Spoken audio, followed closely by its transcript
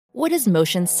What does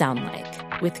motion sound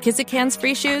like? With Kizik Hands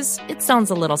Free Shoes, it sounds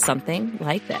a little something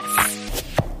like this.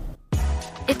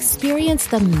 Experience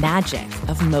the magic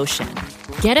of motion.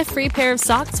 Get a free pair of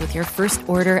socks with your first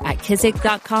order at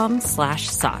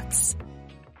kizik.com/socks.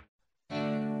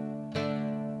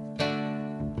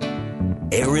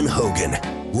 Aaron Hogan,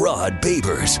 Rod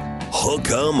Babers,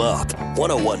 Hook 'em Up,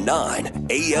 1019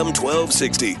 AM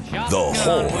 1260, The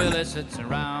Horn.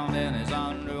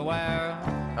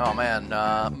 Oh, man.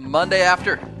 Monday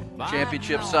after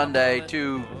Championship Sunday,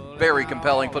 two very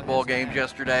compelling football games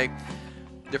yesterday.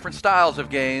 Different styles of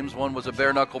games. One was a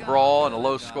bare-knuckle brawl and a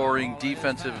low-scoring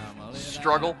defensive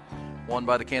struggle, won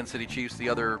by the Kansas City Chiefs. The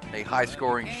other, a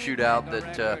high-scoring shootout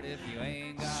that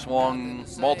swung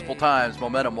multiple times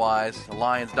momentum-wise. The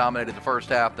Lions dominated the first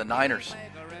half. The Niners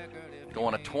go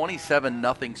on a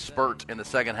 27-0 spurt in the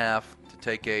second half to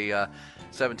take a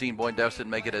 17-point deficit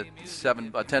and make it a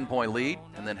 10-point lead,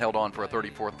 and then held on for a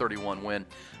 34-31 win.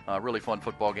 Really fun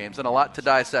football games, and a lot to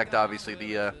dissect, obviously.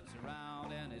 The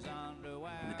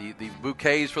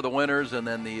bouquets for the winners, and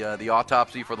then the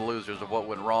autopsy for the losers of what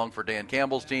went wrong for Dan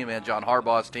Campbell's team and John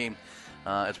Harbaugh's team.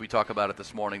 As we talk about it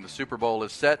this morning, the Super Bowl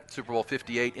is set. Super Bowl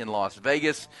 58 in Las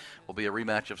Vegas will be a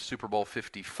rematch of Super Bowl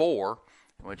 54,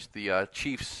 in which the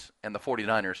Chiefs and the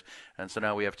 49ers, and so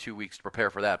now we have 2 weeks to prepare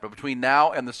for that. But between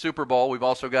now and the Super Bowl, we've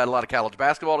also got a lot of college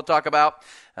basketball to talk about,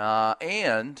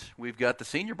 and we've got the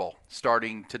Senior Bowl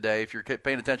starting today. If you're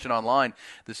paying attention online,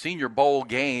 the Senior Bowl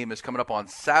game is coming up on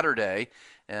Saturday.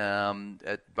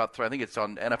 At about, I think it's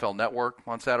on NFL Network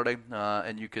on Saturday,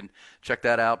 and you can check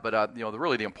that out. But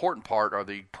the important part are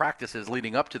the practices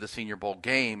leading up to the Senior Bowl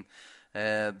game,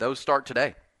 and those start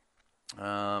today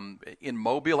in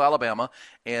Mobile, Alabama.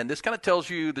 And this kind of tells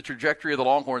you the trajectory of the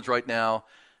Longhorns right now.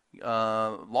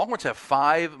 Longhorns have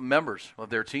 5 members of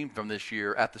their team from this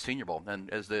year at the Senior Bowl, and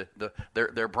as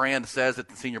their brand says at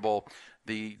the Senior Bowl,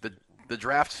 the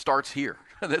draft starts here.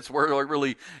 That's where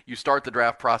really you start the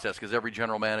draft process, because every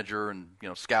general manager and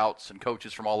scouts and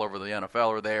coaches from all over the NFL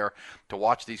are there to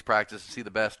watch these practices, see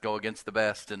the best go against the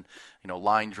best, and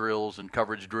line drills and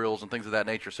coverage drills and things of that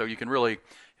nature. So you can really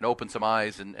open some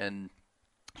eyes and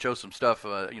show some stuff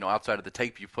outside of the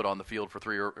tape you've put on the field for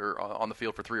 3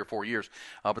 or 4 years.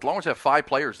 But the Longhorns have 5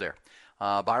 players there.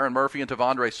 Byron Murphy and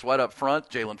Tavondre Sweat up front,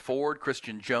 Jalen Ford,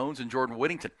 Christian Jones, and Jordan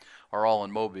Whittington are all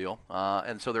in Mobile.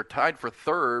 And so they're tied for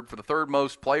the third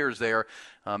most players there.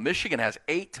 Michigan has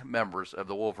 8 members of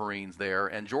the Wolverines there,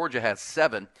 and Georgia has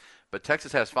 7, but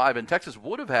Texas has 5, and Texas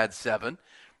would have had 7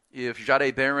 if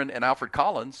Jahdae Barron and Alfred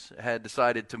Collins had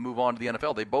decided to move on to the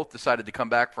NFL. They both decided to come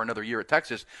back for another year at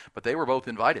Texas, but they were both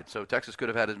invited. So Texas could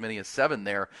have had as many as 7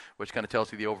 there, which kind of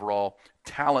tells you the overall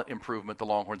talent improvement the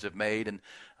Longhorns have made, and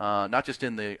not just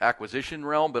in the acquisition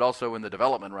realm, but also in the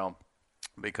development realm.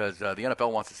 Because the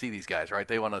NFL wants to see these guys, right?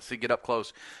 They want to get up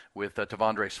close with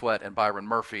Tavondre Sweat and Byron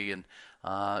Murphy, and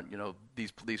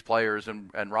these players.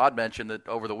 And Rod mentioned that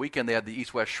over the weekend they had the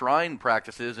East-West Shrine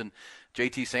practices, and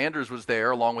J.T. Sanders was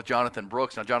there along with Jonathan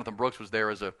Brooks. Now, Jonathan Brooks was there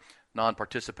as a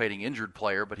non-participating injured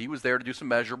player, but he was there to do some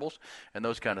measurables and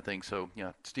those kind of things. So,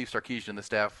 Steve Sarkisian and the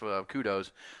staff,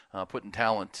 kudos, putting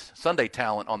Sunday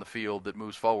talent on the field that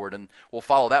moves forward. And we'll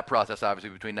follow that process, obviously,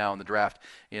 between now and the draft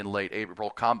in late April.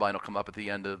 Combine will come up at the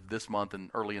end of this month and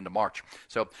early into March.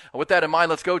 So with that in mind,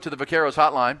 let's go to the Vaqueros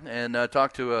hotline and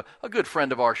talk to a good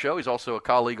friend of our show. He's also a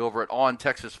colleague over at On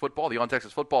Texas Football, the On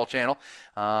Texas Football channel,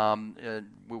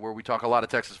 where we talk a lot of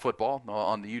Texas football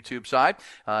on the YouTube side.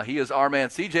 He is our man,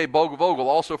 CJ Vogel,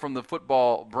 also from the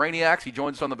Football Brainiacs. He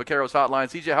joins us on the Vaqueros hotline.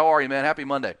 CJ, how are you, man? Happy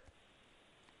Monday.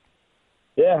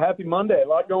 Yeah, happy Monday. A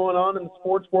lot going on in the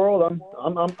sports world.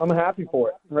 I'm happy for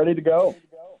it. I'm ready to go.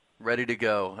 Ready to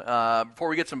go. Before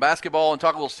we get some basketball and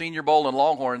talk a little Senior Bowl and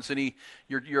Longhorns,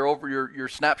 your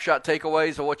snapshot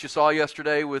takeaways of what you saw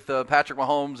yesterday with Patrick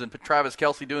Mahomes and Travis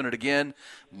Kelce doing it again,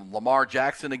 Lamar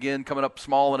Jackson again coming up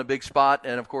small in a big spot,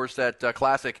 and of course that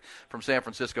classic from San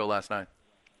Francisco last night.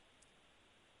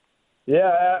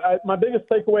 Yeah, my biggest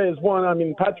takeaway is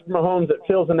Patrick Mahomes, it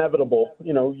feels inevitable.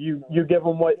 You give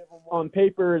him what on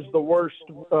paper is the worst,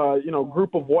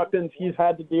 group of weapons he's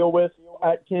had to deal with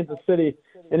at Kansas City,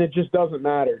 and it just doesn't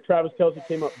matter. Travis Kelce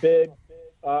came up big.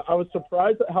 I was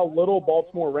surprised at how little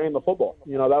Baltimore ran the football.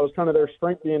 That was kind of their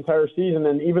strength the entire season,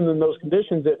 and even in those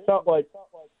conditions, it felt like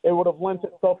it would have lent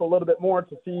itself a little bit more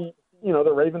to see,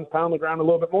 the Ravens pound the ground a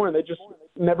little bit more, and they just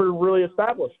never really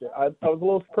established it. I was a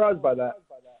little surprised by that.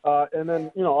 And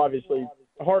then, obviously,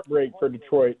 heartbreak for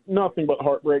Detroit. Nothing but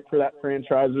heartbreak for that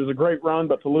franchise. It was a great run,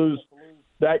 but to lose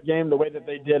that game the way that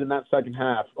they did in that second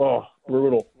half,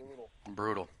 brutal.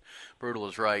 Brutal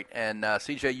is right. And,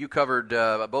 CJ, you covered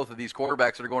both of these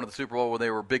quarterbacks that are going to the Super Bowl when they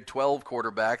were Big 12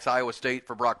 quarterbacks, Iowa State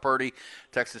for Brock Purdy,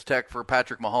 Texas Tech for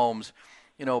Patrick Mahomes.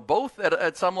 You know, both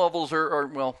at some levels are,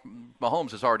 well,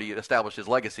 Mahomes has already established his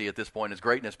legacy at this point, his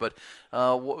greatness. But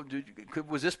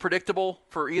was this predictable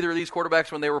for either of these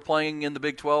quarterbacks when they were playing in the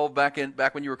Big 12 back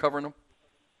when you were covering them?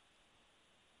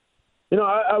 You know,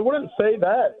 I wouldn't say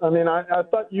that. I mean, I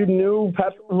thought you knew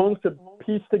Patrick Mahomes could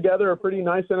piece together a pretty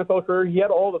nice NFL career. He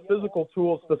had all the physical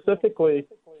tools specifically,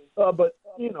 but,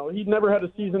 you know, he'd never had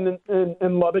a season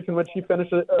in Lubbock in which he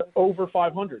finished over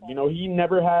 500. You know, he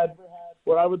never had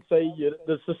what I would say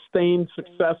the sustained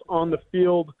success on the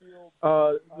field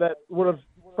that would have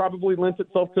probably lent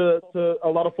itself to a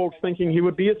lot of folks thinking he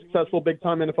would be a successful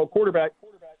big-time NFL quarterback.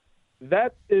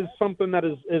 That is something that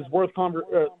is worth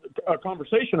a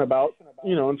conversation about,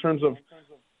 you know, in terms of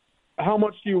how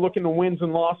much do you look into wins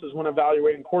and losses when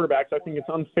evaluating quarterbacks. I think it's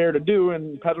unfair to do,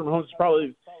 and Patrick Mahomes is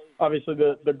probably obviously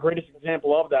the greatest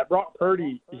example of that. Brock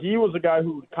Purdy, he was a guy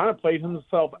who kind of played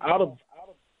himself out of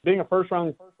being a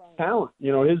first-round talent.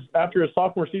 You know, after his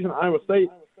sophomore season at Iowa State,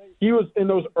 he was in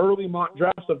those early mock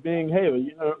drafts of being, hey,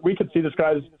 you know, we could see this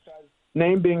guy's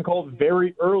name being called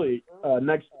very early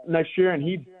next year, and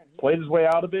he played his way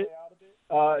out of it.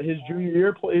 His junior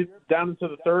year played down into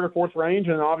the third or fourth range,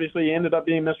 and obviously he ended up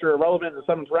being Mr. Irrelevant in the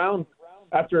seventh round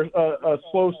after a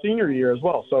slow senior year as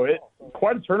well. So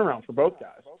quite a turnaround for both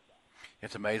guys.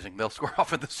 It's amazing. They'll square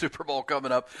off in the Super Bowl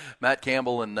coming up. Matt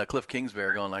Campbell and Cliff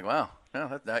Kingsbury going like, wow.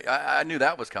 Yeah, I knew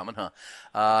that was coming,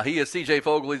 huh? He is C.J.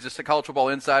 Fogle. He's a college football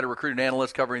insider, recruiting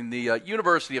analyst covering the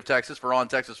University of Texas for On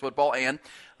Texas Football and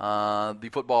the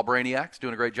Football Brainiacs.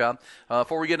 Doing a great job.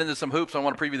 Before we get into some hoops, I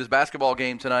want to preview this basketball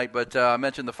game tonight, but I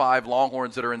mentioned the 5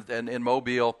 Longhorns that are in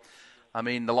Mobile. I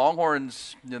mean, the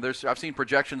Longhorns, you know, I've seen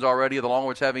projections already of the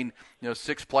Longhorns having,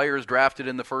 6 players drafted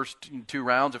in the first 2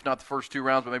 rounds, if not the first 2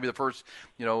 rounds, but maybe the first,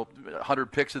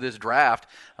 100 picks of this draft.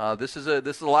 This is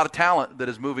a lot of talent that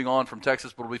is moving on from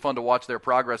Texas, but it'll be fun to watch their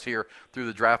progress here through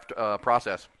the draft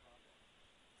process.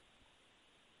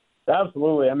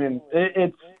 Absolutely. I mean,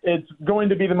 it's going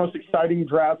to be the most exciting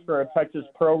draft for a Texas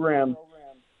program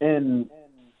in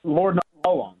Lord knows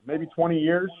how long, maybe 20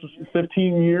 years,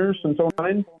 15 years since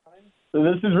 2009. So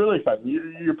this is really exciting.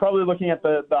 You're probably looking at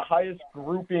the highest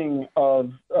grouping of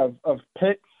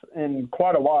picks in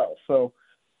quite a while. So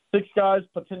 6 guys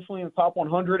potentially in the top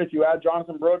 100. If you add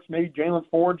Jonathan Brooks, maybe Jalen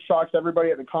Ford shocks everybody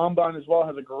at the Combine as well,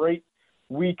 has a great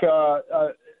week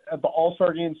at the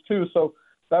All-Star games too. So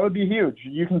that would be huge.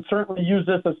 You can certainly use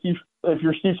this if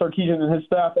you're Steve Sarkisian and his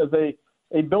staff as a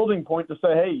building point to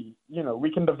say, hey, we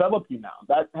can develop you now.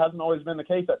 That hasn't always been the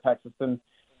case at Texas. And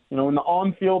when the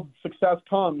on-field success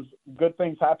comes, good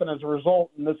things happen as a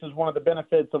result, and this is one of the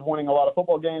benefits of winning a lot of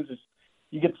football games is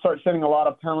you get to start sending a lot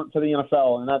of talent to the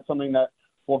NFL, and that's something that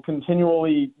will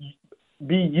continually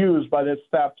be used by this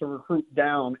staff to recruit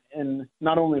down in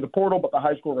not only the portal but the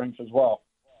high school ranks as well.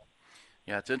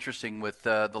 Yeah, it's interesting with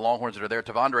the Longhorns that are there.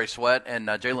 Tavondre Sweat and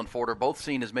Jalen Ford are both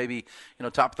seen as maybe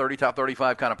top 30, top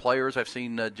 35 kind of players. I've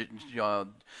seen the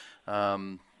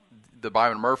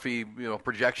Byron Murphy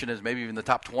projection is maybe even the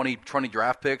top 20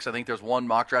 draft picks. I think there's one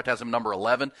mock draft has him number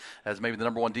 11 as maybe the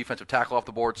number 1 defensive tackle off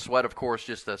the board. Sweat, of course,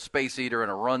 just a space eater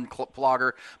and a run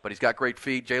flogger, but he's got great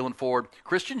feet. Jalen Ford.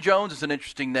 Christian Jones is an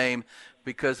interesting name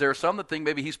because there are some that think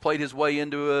maybe he's played his way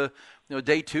into a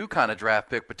day 2 kind of draft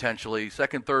pick potentially,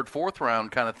 2nd, 3rd, 4th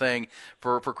round kind of thing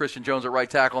for Christian Jones at right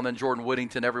tackle, and then Jordan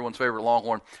Whittington, everyone's favorite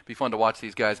Longhorn. Be fun to watch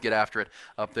these guys get after it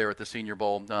up there at the Senior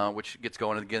Bowl, which gets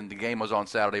going. And again, the game was on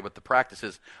Saturday, but the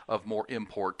practices of more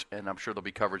import, and I'm sure there'll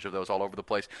be coverage of those all over the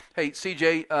place. Hey,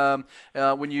 CJ,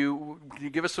 when you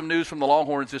give us some news from the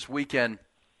Longhorns this weekend,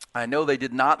 I know they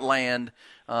did not land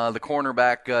the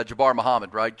cornerback Jabbar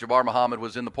Muhammad, right? Jabbar Muhammad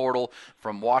was in the portal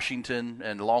from Washington,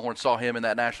 and the Longhorns saw him in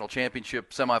that national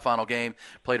championship semifinal game,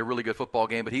 played a really good football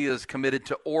game, but he is committed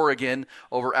to Oregon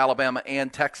over Alabama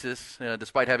and Texas,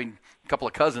 despite having a couple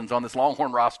of cousins on this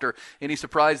Longhorn roster. Any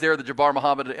surprise there that Jabbar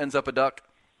Muhammad ends up a Duck?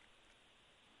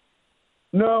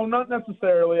 No, not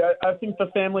necessarily. I think the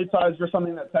family ties are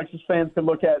something that Texas fans could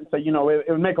look at and say, it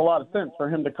would make a lot of sense for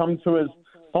him to come to his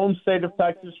home state of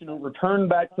Texas, return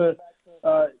back to,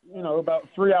 about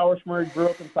 3 hours from where he grew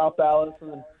up in South Dallas,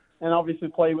 and obviously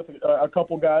play with a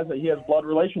couple guys that he has blood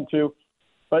relation to.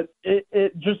 But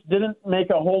it just didn't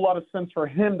make a whole lot of sense for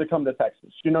him to come to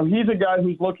Texas. He's a guy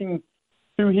who's looking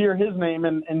to hear his name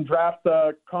and draft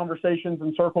conversations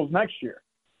and circles next year.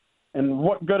 And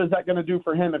what good is that going to do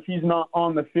for him if he's not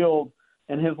on the field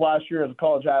in his last year as a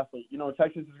college athlete?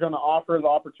 Texas is going to offer the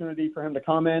opportunity for him to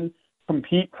come in,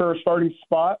 compete for a starting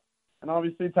spot, And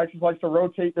obviously Texas likes to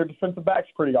rotate their defensive backs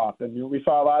pretty often. We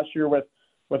saw last year with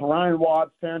Ryan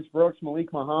Watts, Terrence Brooks,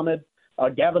 Malik Muhammad.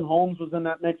 Gavin Holmes was in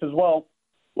that mix as well.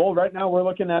 Well, right now we're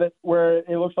looking at it where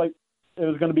it looks like it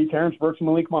was going to be Terrence Brooks and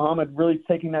Malik Muhammad really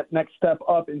taking that next step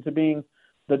up into being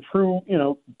the true,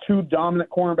 two dominant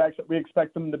cornerbacks that we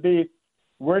expect them to be.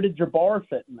 Where did Jabbar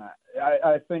fit in that?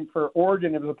 I think for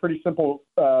Oregon it was a pretty simple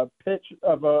pitch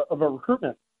of a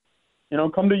recruitment.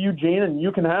 Come to Eugene and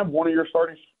you can have one of your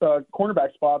starting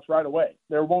cornerback spots right away.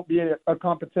 There won't be a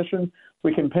competition.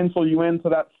 We can pencil you into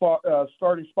that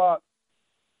starting spot,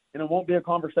 and it won't be a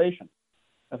conversation.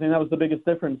 I think that was the biggest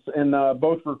difference in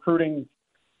both recruiting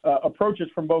approaches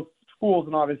from both schools,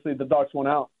 and obviously the Ducks went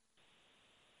out.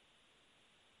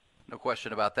 No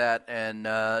question about that. And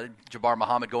Jabbar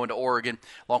Muhammad going to Oregon.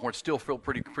 Longhorns still feel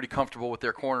pretty comfortable with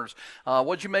their corners.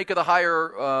 What did you make of the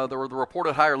hire, the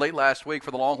reported hire late last week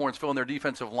for the Longhorns filling their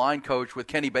defensive line coach with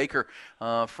Kenny Baker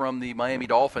from the Miami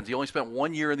Dolphins? He only spent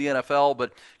 1 year in the NFL,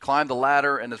 but climbed the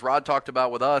ladder. And as Rod talked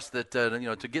about with us, that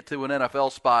to get to an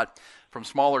NFL spot from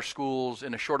smaller schools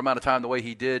in a short amount of time the way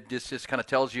he did, this just kind of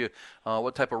tells you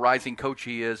what type of rising coach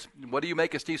he is. What do you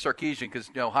make of Steve Sarkisian? Because,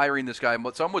 hiring this guy,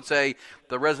 some would say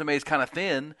the resume is kind of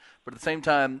thin, but at the same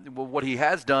time, what he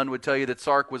has done would tell you that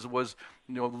Sark was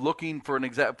looking for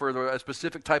a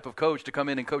specific type of coach to come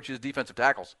in and coach his defensive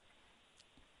tackles.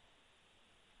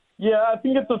 Yeah, I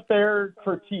think it's a fair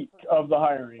critique of the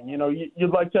hiring.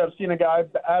 You'd like to have seen a guy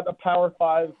at a Power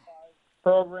 5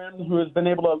 program who has been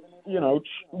able to,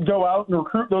 go out and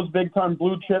recruit those big-time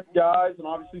blue-chip guys and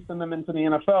obviously send them into the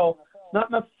NFL.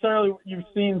 Not necessarily what you've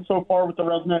seen so far with the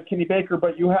resume of Kenny Baker,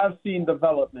 but you have seen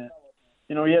development.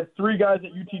 He had 3 guys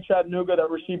at UT Chattanooga that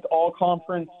received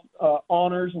all-conference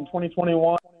honors in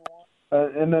 2021.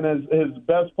 And then his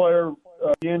best player,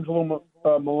 D'Angelo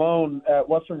Malone at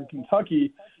Western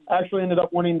Kentucky, actually ended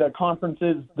up winning the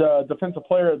conference's Defensive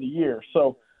Player of the Year.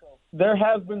 So there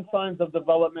has been signs of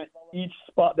development each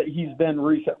spot that he's been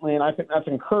recently, and I think that's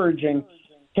encouraging.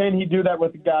 Can he do that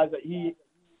with the guys that he,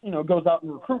 goes out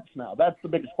and recruits now? That's the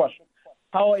biggest question.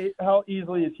 How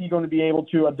easily is he going to be able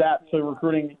to adapt to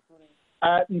recruiting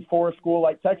at and for a school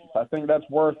like Texas? I think that's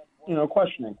worth,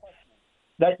 questioning.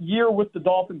 That year with the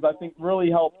Dolphins, I think,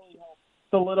 really helped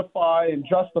solidify and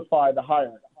justify the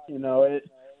hiring.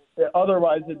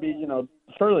 Otherwise it'd be,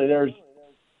 surely there's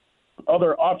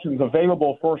other options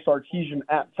available for Sarkisian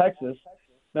at Texas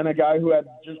than a guy who had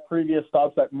just previous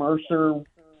stops at Mercer,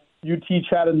 UT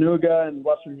Chattanooga, and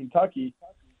Western Kentucky.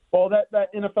 Well,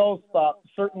 that NFL stop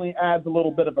certainly adds a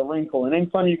little bit of a wrinkle. And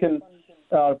anytime you can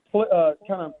kind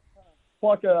of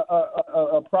pluck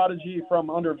a prodigy from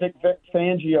under Vic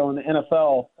Fangio in the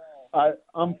NFL,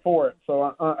 I'm for it.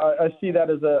 So I see that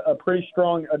as a pretty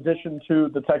strong addition to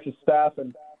the Texas staff.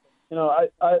 And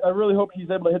I really hope he's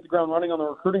able to hit the ground running on the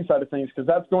recruiting side of things, because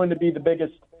that's going to be the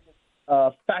biggest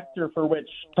factor for which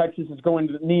Texas is going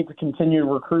to need to continue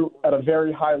to recruit at a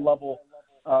very high level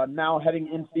now heading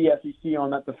into the SEC on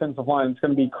that defensive line. It's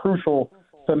going to be crucial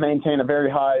to maintain a very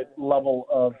high level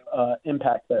of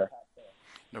impact there.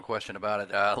 No question about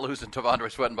it. Losing Tavondre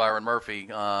Sweat and Byron Murphy,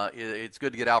 it's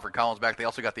good to get Alfred Collins back. They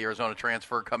also got the Arizona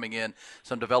transfer coming in,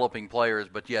 some developing players.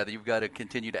 But, yeah, you've got to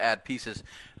continue to add pieces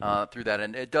through that.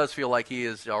 And it does feel like he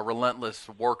is a relentless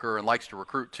worker and likes to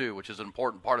recruit, too, which is an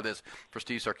important part of this for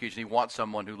Steve Sarkisian. He wants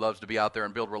someone who loves to be out there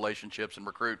and build relationships and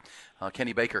recruit.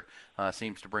 Kenny Baker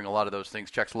seems to bring a lot of those things,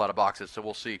 checks a lot of boxes. So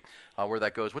we'll see where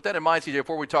that goes. With that in mind, CJ,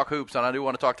 before we talk hoops, and I do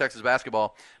want to talk Texas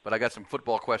basketball, but I got some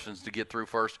football questions to get through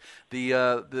first.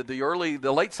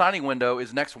 The late signing window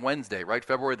is next Wednesday, right?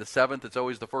 February the 7th. It's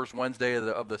always the first Wednesday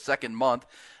of the second month.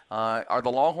 Are the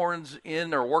Longhorns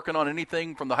in or working on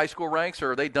anything from the high school ranks,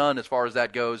 or are they done as far as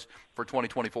that goes for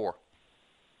 2024?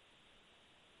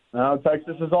 No,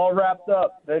 Texas is all wrapped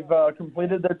up. They've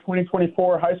completed their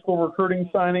 2024 high school recruiting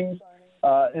signings.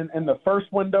 In the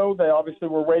first window, they obviously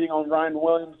were waiting on Ryan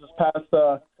Williams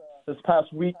this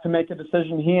past week to make a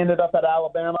decision. He ended up at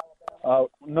Alabama.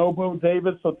 No Bo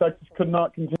Davis, so Texas could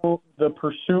not continue the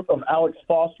pursuit of Alex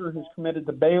Foster, who's committed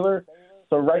to Baylor.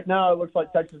 So right now it looks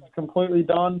like Texas is completely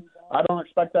done. I don't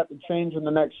expect that to change in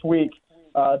the next week.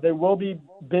 They will be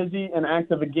busy and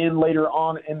active again later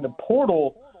on in the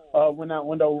portal when that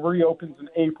window reopens in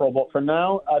April. But for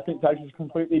now, I think Texas is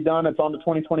completely done. It's on to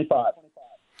 2025.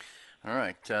 All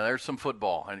right, there's some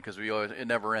football, and because it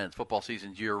never ends. Football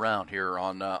season's year-round here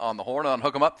on the Horn on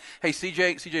Hook 'em Up. Hey,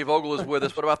 CJ Vogel is with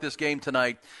us. What about this game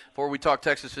tonight? Before we talk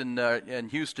Texas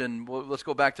and Houston, let's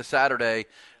go back to Saturday.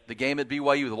 the game at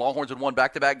BYU. The Longhorns had won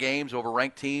back-to-back games over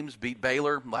ranked teams, beat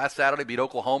Baylor last Saturday, beat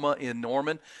Oklahoma in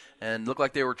Norman, and looked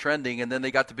like they were trending. And then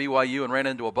they got to BYU and ran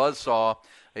into a buzzsaw,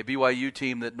 a BYU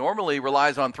team that normally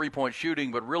relies on three-point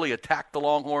shooting but really attacked the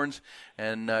Longhorns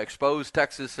and exposed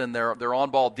Texas and their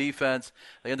on-ball defense.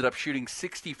 They ended up shooting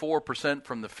 64%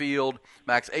 from the field.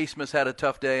 Max Abmas had a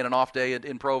tough day and an off day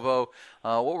in Provo.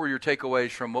 What were your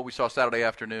takeaways from what we saw Saturday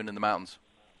afternoon in the mountains?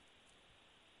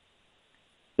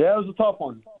 Yeah, it was a tough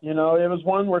one. It was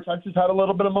one where Texas had a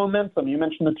little bit of momentum. You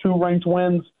mentioned the 2 ranked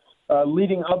wins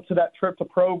leading up to that trip to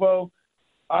Provo.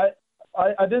 I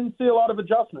didn't see a lot of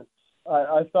adjustments.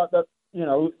 I thought that,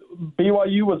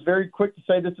 BYU was very quick to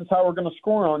say this is how we're going to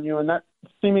score on you, and that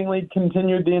seemingly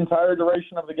continued the entire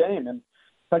duration of the game. And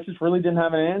Texas really didn't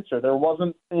have an answer. There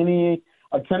wasn't any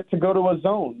attempt to go to a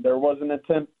zone. There was an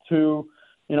attempt to,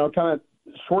 kind of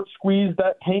short squeeze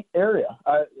that paint area.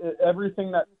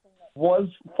 Everything that was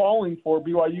falling for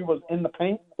BYU was in the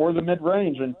paint or the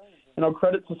mid-range. And,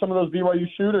 credit to some of those BYU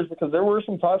shooters because there were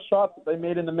some tough shots that they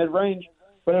made in the mid-range,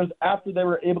 but it was after they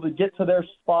were able to get to their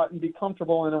spot and be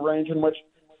comfortable in a range in which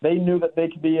they knew that they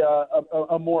could be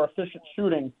a more efficient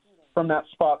shooting from that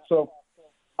spot. So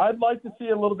I'd like to see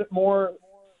a little bit more,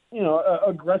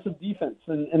 aggressive defense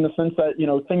in the sense that,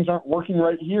 things aren't working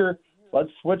right here.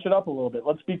 Let's switch it up a little bit.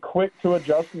 Let's be quick to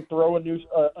adjust and throw a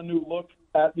new look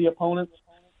at the opponents.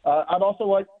 I'd also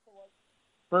like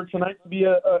for tonight to be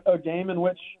a game in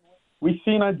which we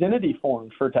see an identity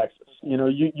formed for Texas.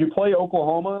 You play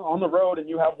Oklahoma on the road and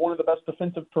you have one of the best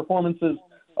defensive performances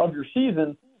of your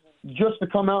season just to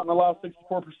come out and allow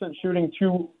 64% shooting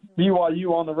to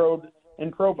BYU on the road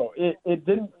in Provo. It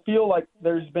didn't feel like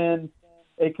there's been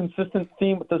a consistent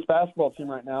theme with this basketball team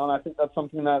right now, and I think that's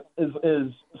something that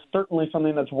is certainly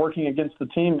something that's working against the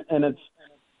team, and it's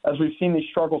as we've seen these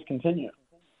struggles continue.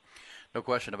 No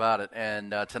question about it.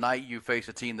 And tonight you face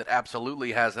a team that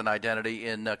absolutely has an identity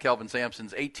in Kelvin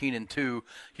Sampson's 18-2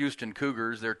 Houston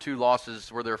Cougars. Their 2 losses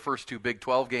were their first 2 Big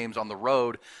 12 games on the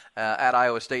road at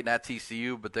Iowa State and at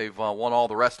TCU, but they've won all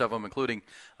the rest of them, including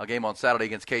a game on Saturday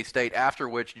against K-State, after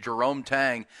which Jerome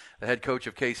Tang, the head coach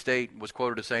of K-State, was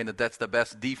quoted as saying that that's the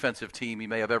best defensive team he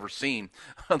may have ever seen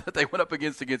that they went up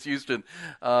against Houston.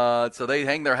 So they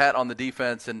hang their hat on the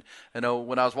defense. And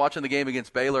when I was watching the game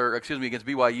against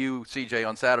BYU, CJ,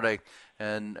 on Saturday,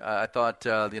 and I thought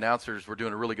the announcers were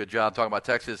doing a really good job talking about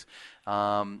Texas.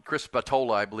 Chris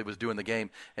Spatola, I believe, was doing the game,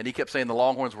 and he kept saying the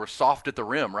Longhorns were soft at the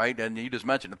rim, right? And you just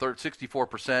mentioned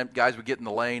 64%. Guys would get in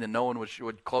the lane, and no one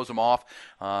would close them off.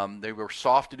 They were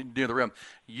soft near the rim.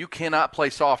 You cannot play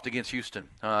soft against Houston.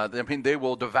 They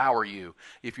will devour you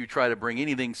if you try to bring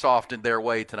anything soft in their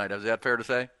way tonight. Is that fair to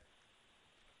say?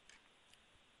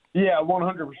 Yeah,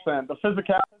 100%. The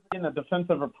physicality and the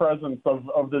defensive presence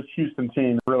of this Houston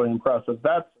team is really impressive.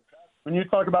 That's when you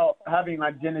talk about having an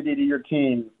identity to your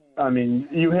team. I mean,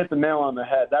 you hit the nail on the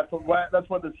head. That's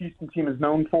what this Houston team is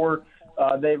known for.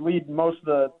 They lead most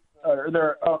of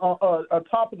they're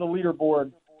top of the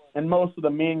leaderboard in most of the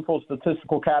meaningful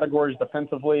statistical categories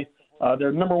defensively.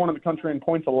 They're number 1 in the country in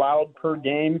points allowed per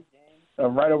game,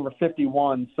 right over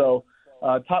 51. So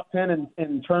top 10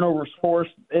 in turnovers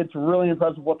forced. It's really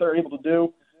impressive what they're able to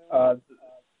do.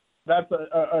 That's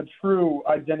a true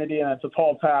identity, and it's a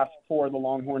tall task for the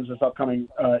Longhorns this upcoming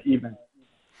evening.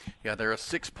 Yeah, they're a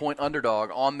 6-point underdog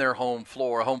on their home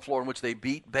floor in which they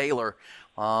beat Baylor.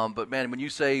 But, man, when you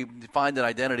say find an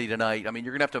identity tonight, I mean,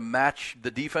 you're going to have to match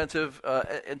the defensive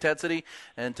intensity.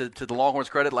 And to the Longhorns'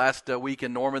 credit, last week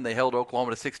in Norman, they held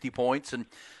Oklahoma to 60 points. And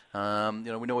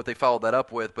we know what they followed that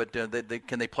up with, but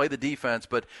can they play the defense?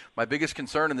 But my biggest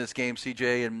concern in this game,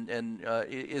 CJ,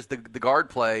 is the guard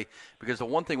play, because the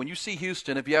one thing, when you see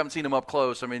Houston, if you haven't seen them up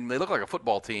close, I mean, they look like a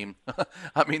football team.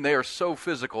 I mean, they are so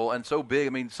physical and so big. I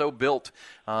mean, so built.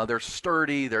 They're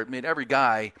sturdy. Every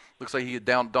guy looks like he could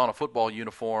don a football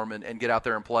uniform and get out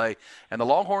there and play. And the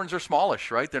Longhorns are smallish,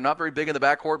 right? They're not very big in the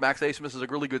backcourt. Max Abmas is a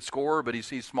really good scorer, but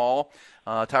he's small.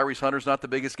 Tyrese Hunter's not the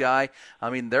biggest guy. I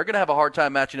mean, they're going to have a hard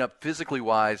time matching up physically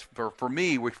wise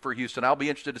for Houston. I'll be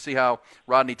interested to see how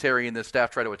Rodney Terry and the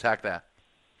staff try to attack that.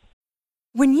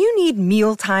 When you need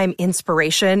mealtime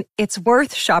inspiration, it's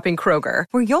worth shopping Kroger,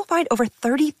 where you'll find over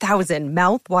 30,000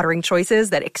 mouth-watering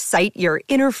choices that excite your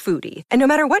inner foodie. And no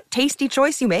matter what tasty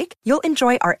choice you make, you'll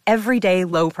enjoy our everyday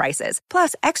low prices,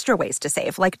 plus extra ways to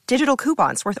save, like digital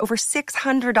coupons worth over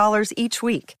 $600 each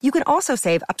week. You can also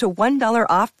save up to $1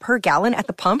 off per gallon at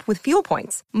the pump with fuel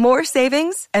points. More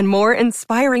savings and more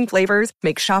inspiring flavors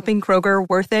make shopping Kroger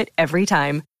worth it every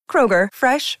time. Kroger,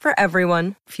 fresh for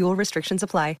everyone. Fuel restrictions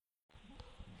apply.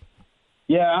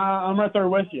 Yeah, I'm right there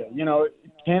with you.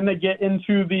 Can they get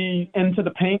into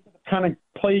the paint kind of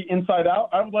play inside out.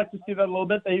 I would like to see that a little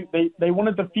bit. They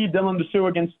wanted to feed Dylan Disu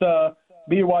against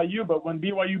BYU, but when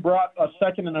BYU brought a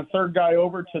second and a third guy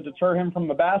over to deter him from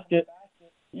the basket,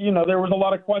 there was a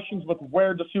lot of questions with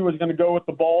where Disu was going to go with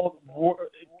the ball.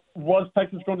 Was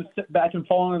Texas going to sit back and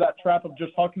fall into that trap of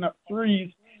just hucking up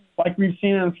threes like we've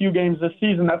seen in a few games this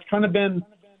season? That's kind of been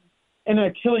an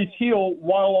Achilles heel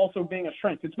while also being a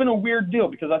strength. It's been a weird deal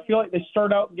because I feel like they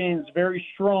start out games very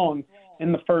strong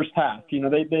in the first half.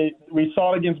 We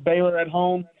saw it against Baylor at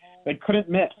home. They couldn't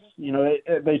miss.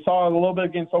 They saw it a little bit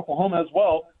against Oklahoma as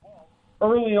well.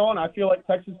 Early on, I feel like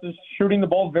Texas is shooting the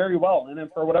ball very well, and then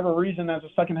for whatever reason, as the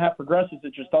second half progresses,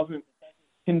 it just doesn't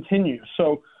continue.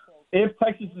 So if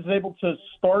Texas is able to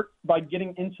start by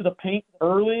getting into the paint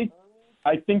early,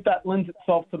 I think that lends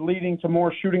itself to leading to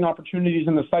more shooting opportunities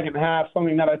in the second half,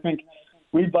 something that I think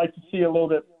we'd like to see a little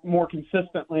bit more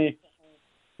consistently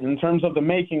in terms of the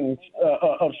making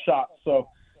of shots. So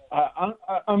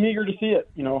I'm eager to see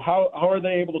it. How are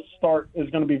they able to start is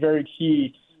going to be very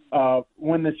key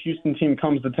when this Houston team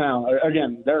comes to town.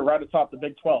 Again, they're right atop the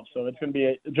Big 12, so it's going to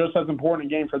be just as important a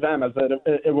game for them as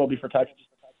it will be for Texas.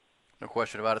 No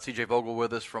question about it. CJ Vogel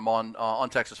with us from on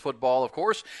Texas football, of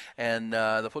course, and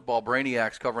the football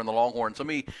brainiacs covering the Longhorns.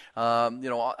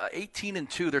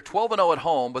 18-2. They're 12-0 at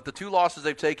home, but the two losses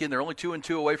they've taken, they're only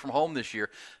 2-2 away from home this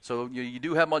year. So you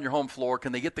do have them on your home floor.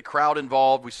 Can they get the crowd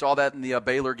involved? We saw that in the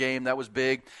Baylor game. That was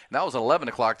big. And that was an 11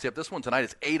 o'clock tip. This one tonight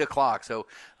is 8 o'clock. So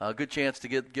a good chance to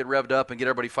get revved up and get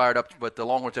everybody fired up. But the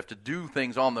Longhorns have to do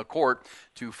things on the court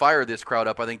to fire this crowd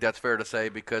up. I think that's fair to say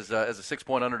because as a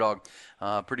 6-point underdog,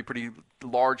 pretty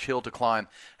large hill to climb.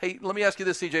 Hey, let me ask you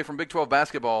this, CJ, from Big 12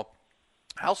 basketball.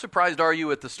 How surprised are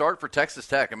you at the start for Texas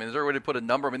Tech? I mean, is there a way to put a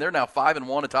number? I mean, they're now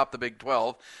 5-1 atop the Big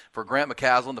 12 for Grant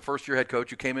McCasland, the first-year head coach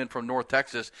who came in from North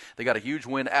Texas. They got a huge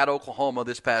win at Oklahoma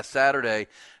this past Saturday.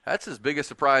 That's as big a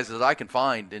surprise as I can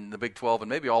find in the Big 12 and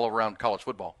maybe all around college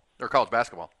football or college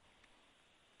basketball.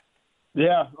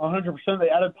 Yeah, 100%. They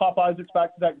added Pop Isaacs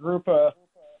back to that group a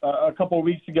couple of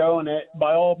weeks ago, and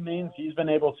by all means, he's been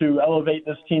able to elevate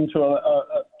this team to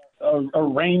a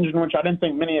range in which I didn't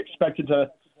think many expected to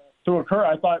occur.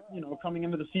 I thought, coming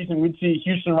into the season, we'd see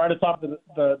Houston right atop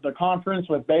the conference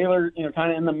with Baylor,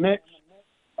 kind of in the mix.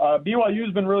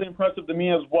 BYU's been really impressive to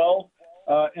me as well,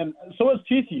 and so has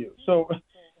TCU. So,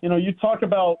 you talk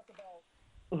about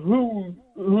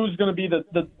who's going to be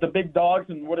the big dogs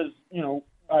and what is,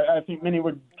 I think many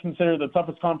would consider the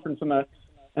toughest conference in the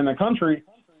country.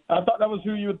 I thought that was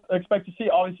who you would expect to see.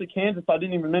 Obviously, Kansas, I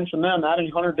didn't even mention them,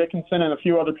 adding Hunter Dickinson and a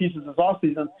few other pieces this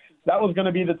offseason. That was going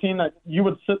to be the team that you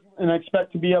would sit and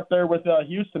expect to be up there with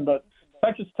Houston. But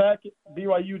Texas Tech,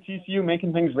 BYU, TCU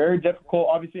making things very difficult.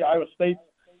 Obviously, Iowa State's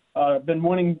been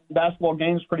winning basketball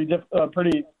games pretty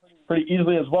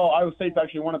easily as well. Iowa State's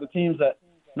actually one of the teams that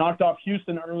knocked off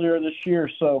Houston earlier this year.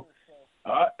 So,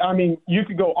 you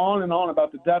could go on and on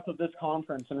about the depth of this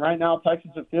conference. And right now, Texas,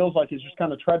 it feels like, is just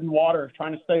kind of treading water,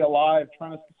 trying to stay alive,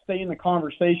 trying to stay in the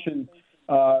conversation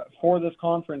for this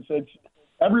conference.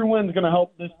 Every win's going to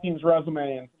help this team's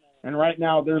resume. And right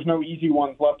now, there's no easy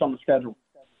ones left on the schedule.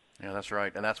 Yeah, that's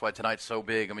right, and that's why tonight's so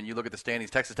big. I mean, you look at the standings.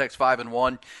 Texas Tech's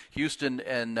 5-1. Houston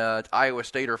and Iowa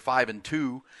State are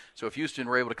 5-2. So if Houston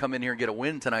were able to come in here and get a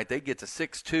win tonight, they'd get to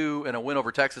 6-2 and a win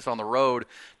over Texas on the road.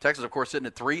 Texas, of course, sitting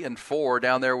at 3-4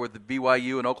 down there with the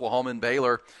BYU and Oklahoma and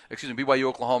BYU,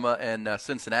 Oklahoma, and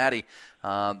Cincinnati.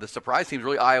 The surprise team is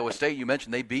really Iowa State. You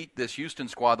mentioned they beat this Houston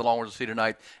squad the Longhorns will see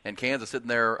tonight, and Kansas sitting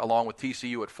there along with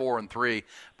TCU at 4-3.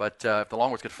 But if the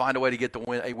Longhorns could find a way to get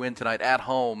a win tonight at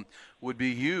home, would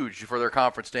be huge for their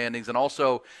conference standings, and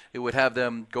also it would have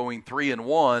them going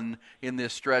 3-1 in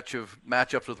this stretch of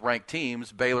matchups with ranked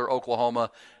teams, Baylor,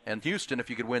 Oklahoma, and Houston. If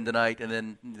you could win tonight, and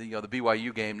then the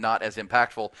BYU game not as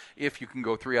impactful if you can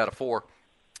go 3 out of 4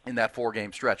 in that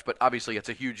 4-game stretch. But obviously it's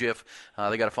a huge if.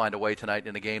 They got to find a way tonight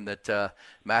in a game that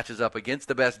matches up against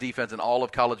the best defense in all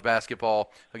of college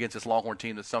basketball against this Longhorn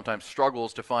team that sometimes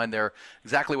struggles to find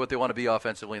exactly what they want to be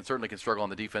offensively, and certainly can struggle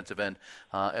on the defensive end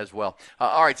as well.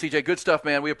 All right, CJ, good stuff,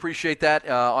 man. We appreciate that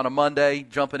on a Monday,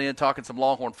 jumping in, talking some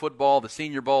Longhorn football, the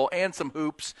Senior Bowl, and some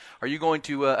hoops. Are you going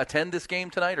to attend this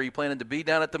game tonight? Are you planning to be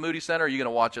down at the Moody Center, or are you going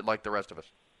to watch it like the rest of us?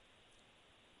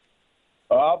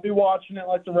 I'll be watching it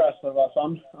like the rest of us.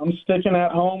 I'm sticking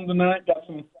at home tonight. Got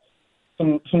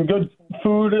some good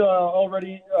food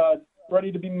already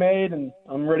ready to be made, and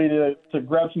I'm ready to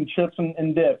grab some chips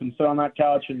and dip and sit on that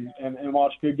couch and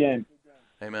watch a good game.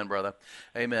 Amen, brother.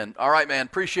 Amen. All right, man.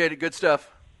 Appreciate it. Good stuff.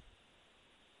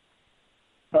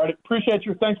 All right. Appreciate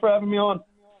you. Thanks for having me on.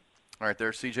 All right,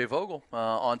 there's C.J. Vogel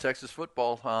on Texas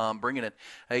football, bringing it.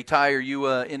 Hey, Ty, are you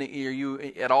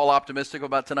at all optimistic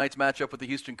about tonight's matchup with the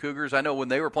Houston Cougars? I know when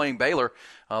they were playing Baylor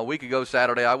a week ago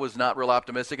Saturday, I was not real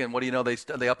optimistic. And what do you know?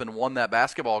 They up and won that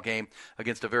basketball game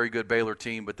against a very good Baylor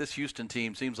team. But this Houston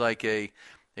team seems like a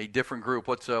different group.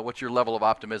 What's your level of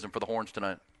optimism for the Horns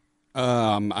tonight?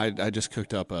 I just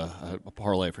cooked up a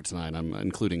parlay for tonight. I'm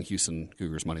including Houston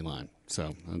Cougars money line,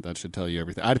 so that should tell you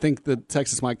everything. I think that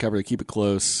Texas might cover to keep it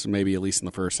close, maybe at least in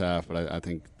the first half. But I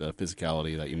think the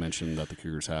physicality that you mentioned that the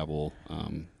Cougars have will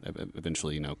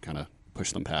eventually, kind of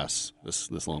push them past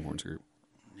this Longhorns group.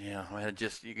 Yeah, I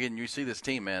mean, you see this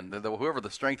team, man. Whoever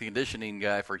the strength and conditioning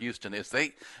guy for Houston is,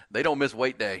 they don't miss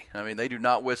weight day. I mean, they do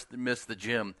not miss the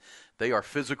gym. They are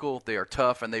physical, they are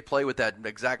tough, and they play with that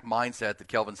exact mindset that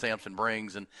Kelvin Sampson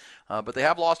brings. And but they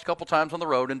have lost a couple times on the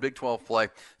road in Big 12 play.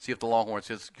 See if the Longhorns,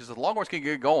 because the Longhorns can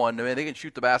get going. I mean, they can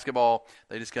shoot the basketball.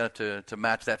 They just got to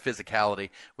match that physicality,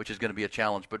 which is going to be a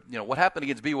challenge. But what happened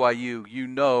against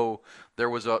BYU? There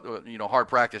was a hard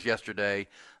practice yesterday.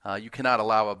 You cannot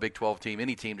allow a Big 12 team,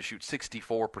 any team, to shoot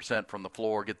 64% from the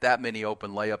floor, get that many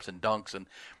open layups and dunks, and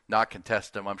not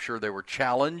contest them. I'm sure they were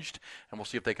challenged, and we'll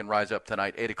see if they can rise up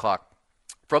tonight, 8 o'clock.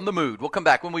 From the Mood. We'll come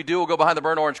back. When we do, we'll go behind the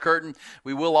burnt orange curtain.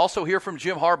 We will also hear from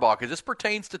Jim Harbaugh, because this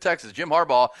pertains to Texas. Jim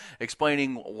Harbaugh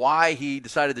explaining why he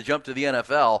decided to jump to the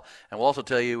NFL, and we'll also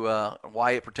tell you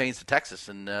why it pertains to Texas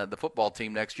and the football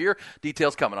team next year.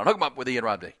 Details coming on Hook 'em Up with Ian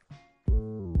Rodby.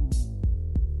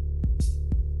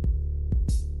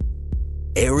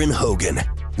 Aaron Hogan,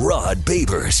 Rod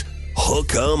Babers,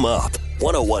 Hook 'em Up,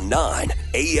 101.9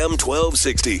 AM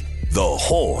 1260, The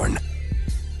Horn.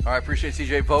 All right, appreciate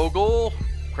C.J. Vogel,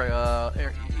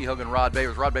 E. Hogan, Rod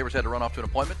Babers. Rod Babers had to run off to an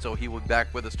appointment, so he will be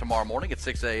back with us tomorrow morning at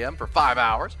 6 a.m. for 5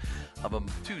 hours of a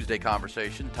Tuesday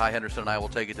conversation. Ty Henderson and I will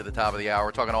take it to the top of the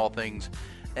hour, talking all things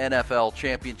NFL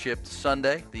Championship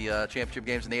Sunday, the championship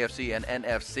games in the AFC and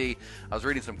NFC. I was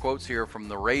reading some quotes here from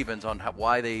the Ravens on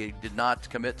why they did not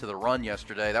commit to the run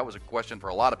yesterday. That was a question for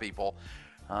a lot of people.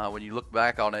 When you look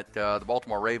back on it, the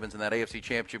Baltimore Ravens in that AFC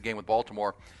Championship game with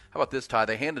Baltimore, how about this, Ty?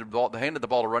 They handed the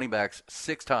ball to running backs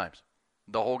 6 times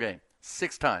the whole game.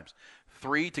 6 times.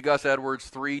 3 to Gus Edwards,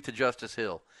 3 to Justice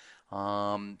Hill.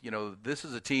 This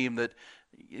is a team that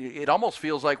it almost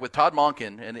feels like with Todd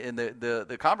Monken, and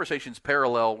the conversations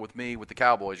parallel with the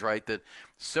Cowboys, right? That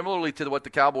similarly to what the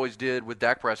Cowboys did with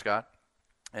Dak Prescott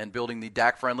and building the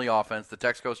Dak-friendly offense, the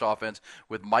Tex Coast offense,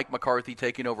 with Mike McCarthy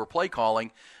taking over play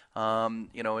calling,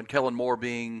 and Kellen Moore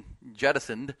being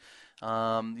jettisoned.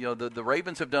 The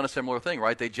Ravens have done a similar thing,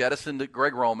 right? They jettisoned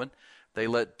Greg Roman. They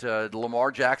let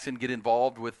Lamar Jackson get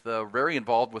very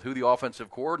involved with who the offensive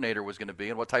coordinator was going to be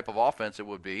and what type of offense it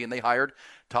would be, and they hired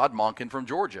Todd Monken from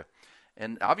Georgia.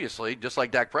 And obviously, just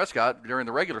like Dak Prescott, during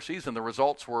the regular season, the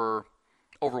results were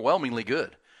overwhelmingly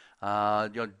good.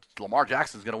 Lamar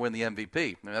Jackson's going to win the MVP.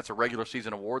 I mean, that's a regular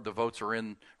season award. The votes are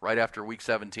in right after Week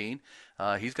 17.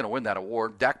 He's going to win that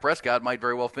award. Dak Prescott might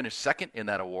very well finish second in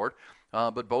that award,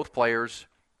 but both players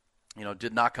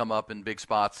did not come up in big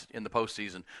spots in the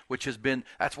postseason,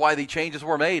 that's why the changes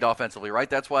were made offensively, right?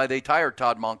 That's why they tired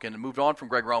Todd Monken and moved on from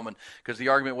Greg Roman, because the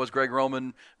argument was Greg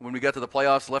Roman, when we got to the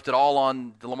playoffs, left it all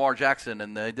on Lamar Jackson,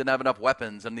 and they didn't have enough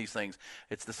weapons and these things.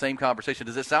 It's the same conversation.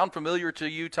 Does it sound familiar to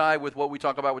you, Ty, with what we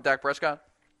talk about with Dak Prescott?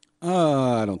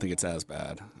 I don't think it's as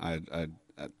bad.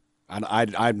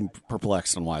 I'm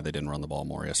perplexed on why they didn't run the ball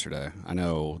more yesterday. I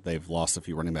know they've lost a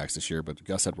few running backs this year, but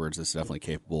Gus Edwards is definitely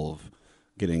capable of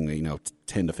getting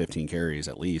 10 to 15 carries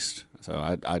at least. So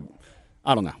I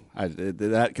don't know.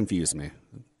 That confused me.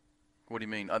 What do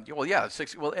you mean?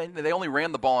 And they only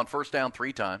ran the ball on first down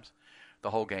 3 times the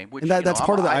whole game. Which, and that's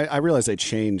part of I realize they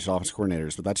changed offense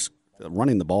coordinators, but that's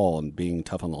running the ball and being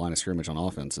tough on the line of scrimmage on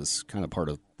offense is kind of part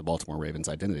of the Baltimore Ravens'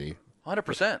 identity.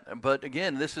 100%. But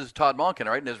again, this is Todd Monken,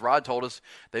 right? And as Rod told us,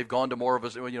 they've gone to more of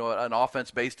an offense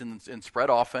based in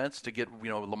spread offense to get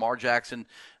Lamar Jackson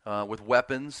with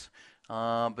weapons.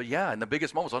 But yeah, in the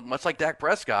biggest moments, much like Dak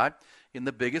Prescott, in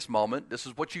the biggest moment, this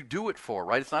is what you do it for,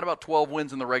 right? It's not about 12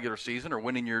 wins in the regular season or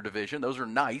winning your division. Those are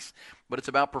nice, but it's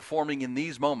about performing in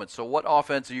these moments. So what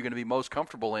offense are you going to be most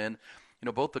comfortable in?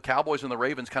 Both the Cowboys and the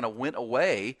Ravens kind of went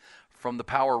away from the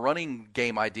power running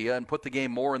game idea and put the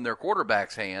game more in their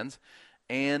quarterback's hands,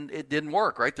 and it didn't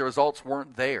work, right? The results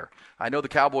weren't there. I know the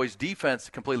Cowboys' defense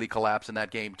completely collapsed in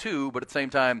that game too, but at the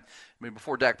same time,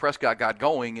 before Dak Prescott got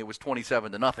going, it was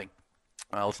 27-0.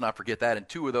 Let's not forget that. And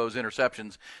 2 of those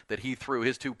interceptions that he threw,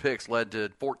 his 2 picks, led to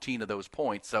 14 of those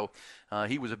points. So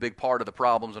he was a big part of the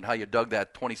problems and how you dug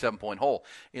that 27-point hole.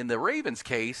 In the Ravens'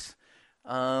 case,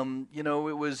 it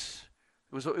was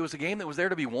It was a game that was there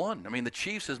to be won. I mean, the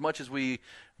Chiefs, as much as we,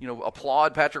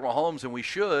 applaud Patrick Mahomes, and we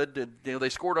should, they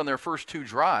scored on their first 2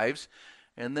 drives,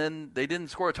 and then they didn't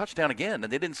score a touchdown again,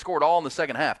 and they didn't score at all in the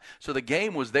second half. So the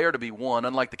game was there to be won,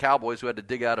 unlike the Cowboys who had to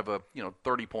dig out of a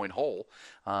 30-point hole.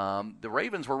 The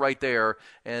Ravens were right there,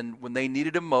 and when they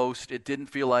needed him most, it didn't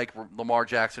feel like Lamar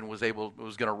Jackson was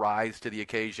going to rise to the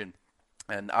occasion.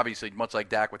 And obviously, much like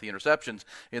Dak with the interceptions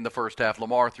in the first half,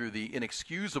 Lamar threw the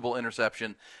inexcusable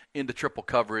interception into triple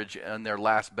coverage and their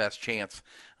last best chance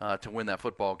to win that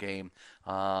football game.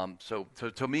 So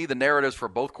to me, the narratives for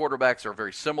both quarterbacks are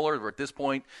very similar. We're at this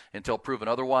point, until proven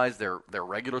otherwise, they're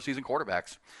regular season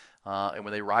quarterbacks. And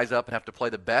when they rise up and have to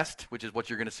play the best, which is what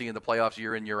you're going to see in the playoffs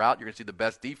year in, year out, you're going to see the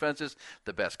best defenses,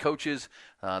 the best coaches,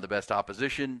 the best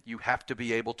opposition. You have to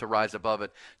be able to rise above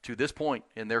it. To this point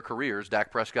in their careers,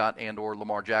 Dak Prescott and or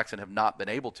Lamar Jackson have not been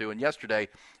able to. And yesterday,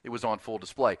 it was on full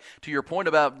display. To your point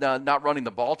about not running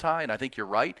the ball, Ty, and I think you're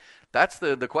right, that's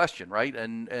the question, right?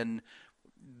 And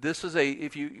this is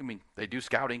they do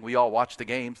scouting. We all watch the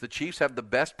games. The Chiefs have the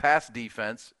best pass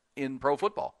defense in pro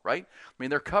football, right? I mean,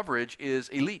 their coverage is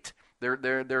elite.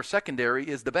 Their secondary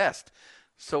is the best.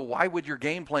 So why would your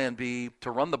game plan be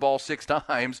to run the ball 6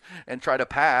 times and try to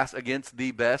pass against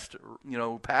the best,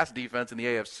 pass defense in the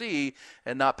AFC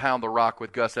and not pound the rock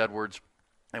with Gus Edwards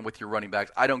and with your running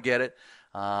backs? I don't get it.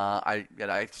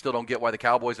 I still don't get why the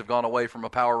Cowboys have gone away from a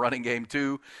power running game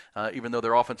too, even though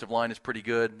their offensive line is pretty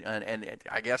good. And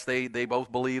I guess they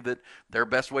both believe that their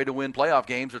best way to win playoff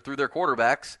games are through their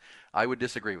quarterbacks. I would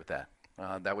disagree with that.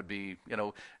 That would be,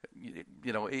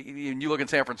 you look in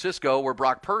San Francisco where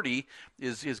Brock Purdy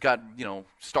is got,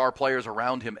 star players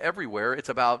around him everywhere. It's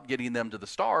about getting them to the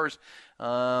stars.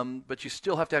 But you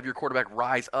still have to have your quarterback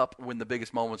rise up when the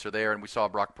biggest moments are there. And we saw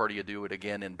Brock Purdy do it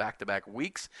again in back-to-back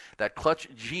weeks. That clutch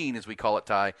gene, as we call it,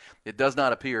 Ty, it does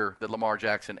not appear that Lamar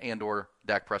Jackson and or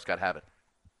Dak Prescott have it.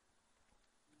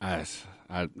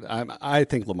 I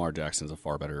think Lamar Jackson is a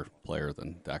far better player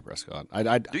than Dak Prescott.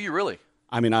 Do you really?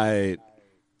 I mean,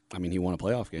 he won a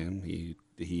playoff game.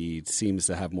 He seems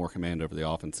to have more command over the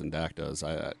offense than Dak does.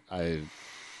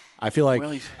 I feel like,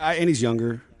 and he's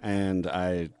younger, and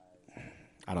I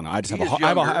don't know. I just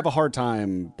have a hard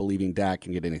time believing Dak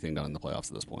can get anything done in the playoffs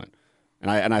at this point.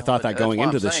 And I thought that going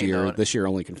into this year, this year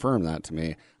only confirmed that to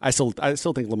me. I still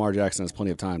think Lamar Jackson has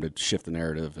plenty of time to shift the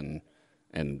narrative and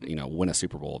win a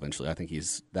Super Bowl eventually. I think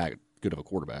he's that good of a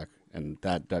quarterback, and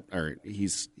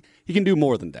he can do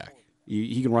more than Dak.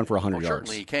 He can run for 100 yards.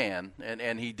 Certainly he can,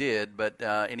 and he did, but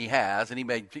and he has, and he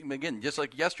made, again, just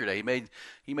like yesterday,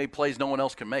 he made plays no one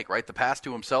else can make, right? The pass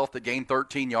to himself that gained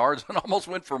 13 yards and almost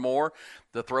went for more.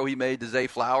 The throw he made to Zay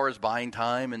Flowers, buying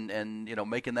time and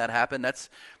making that happen. That's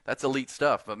elite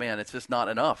stuff, but man, it's just not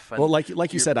enough. And well,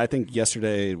 like you said, I think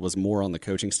yesterday was more on the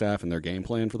coaching staff and their game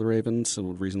plan for the Ravens.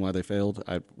 And the reason why they failed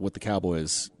with the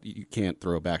Cowboys, you can't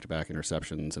throw back-to-back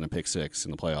interceptions and a pick six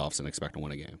in the playoffs and expect to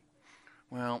win a game.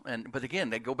 Well, but again,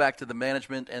 they go back to the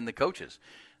management and the coaches.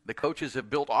 The coaches have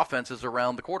built offenses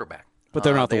around the quarterback. But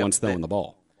they're not the ones throwing the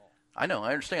ball. I know,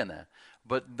 I understand that.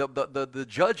 But the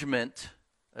judgment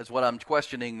is what I'm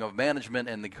questioning of management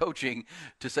and the coaching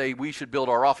to say we should build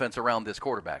our offense around this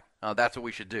quarterback. That's what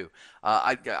we should do.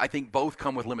 I think both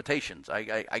come with limitations.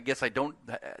 I guess I don't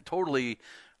totally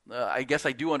I guess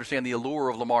I do understand the allure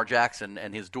of Lamar Jackson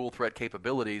and his dual threat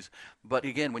capabilities. But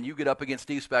again, when you get up against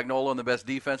Steve Spagnuolo and the best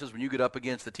defenses, when you get up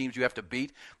against the teams you have to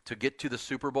beat to get to the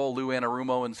Super Bowl, Lou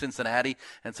Anarumo and Cincinnati,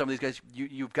 and some of these guys,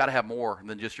 you've got to have more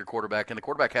than just your quarterback. And the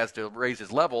quarterback has to raise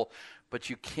his level, but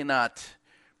you cannot.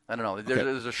 I don't know. Okay.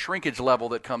 There's a shrinkage level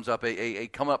that comes up, a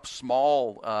come up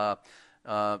small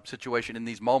situation in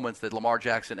these moments that Lamar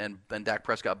Jackson and Dak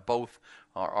Prescott both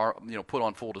are put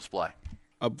on full display.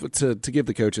 To give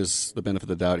the coaches the benefit of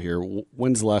the doubt here,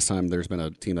 when's the last time there's been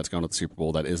a team that's gone to the Super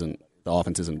Bowl that the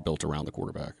offense isn't built around the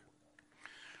quarterback?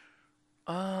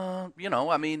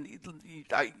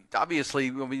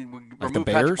 Obviously, we like remove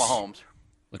Patrick Mahomes,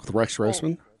 like with Rex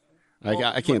Grossman.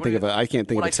 I can't think of a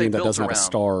team that doesn't have a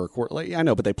star. I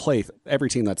know, but they play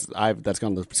every team that's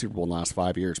gone to the Super Bowl in the last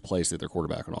 5 years plays their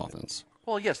quarterback on offense.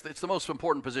 Well, yes, it's the most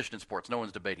important position in sports. No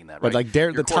one's debating that, right?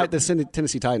 But the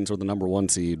Tennessee Titans were the number 1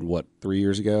 seed, 3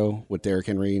 years ago with Derrick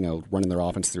Henry, running their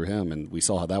offense through him, and we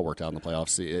saw how that worked out in the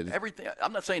playoffs. Everything.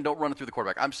 I'm not saying don't run it through the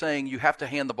quarterback. I'm saying you have to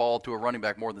hand the ball to a running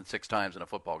back more than 6 times in a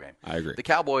football game. I agree. The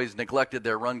Cowboys neglected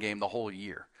their run game the whole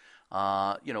year.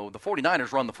 The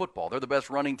 49ers run the football. They're the best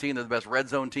running team. They're the best red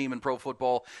zone team in pro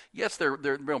football. Yes,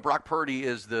 Brock Purdy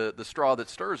is the straw that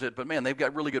stirs it, but, man, they've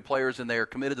got really good players, and they are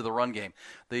committed to the run game.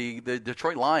 The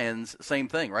Detroit Lions, same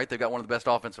thing, right? They've got one of the best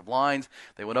offensive lines.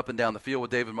 They went up and down the field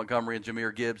with David Montgomery and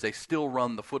Jahmyr Gibbs. They still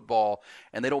run the football,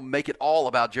 and they don't make it all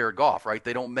about Jared Goff, right?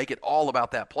 They don't make it all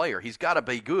about that player. He's got to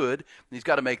be good. He's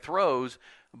got to make throws,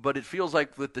 but it feels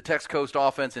like with the Tex Coast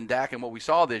offense and Dak and what we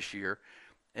saw this year,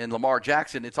 and Lamar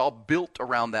Jackson, it's all built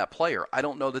around that player. I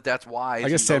don't know that that's wise. I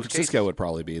guess San Francisco would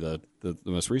probably be the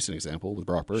most recent example with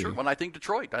Brock Purdy. Sure, and I think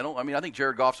Detroit. I think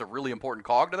Jared Goff's a really important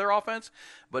cog to their offense,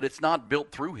 but it's not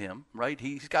built through him, right?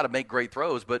 He's got to make great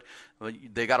throws, but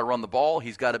they got to run the ball.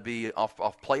 He's got to be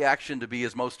off play action to be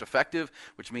his most effective,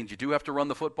 which means you do have to run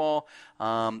the football.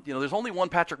 There's only one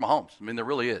Patrick Mahomes. I mean, there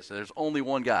really is. There's only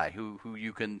one guy who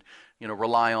you can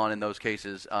rely on in those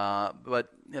cases.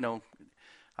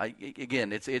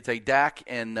 Again, it's a Dak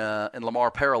and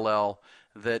Lamar parallel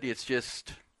that it's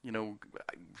just,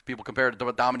 people compare it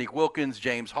to Dominique Wilkins,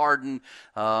 James Harden,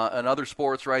 and other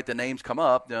sports, right? The names come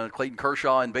up. Clayton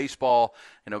Kershaw in baseball,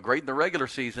 great in the regular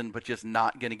season, but just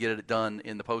not going to get it done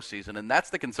in the postseason. And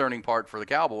that's the concerning part for the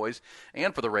Cowboys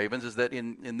and for the Ravens, is that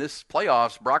in this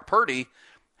playoffs, Brock Purdy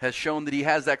has shown that he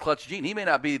has that clutch gene. He may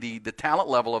not be the talent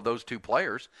level of those two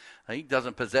players. He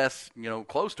doesn't possess,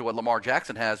 close to what Lamar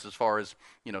Jackson has as far as,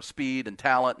 speed and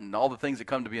talent and all the things that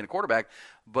come to being a quarterback.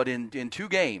 But in 2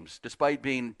 games, despite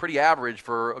being pretty average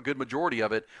for a good majority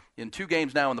of it, in 2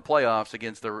 games now in the playoffs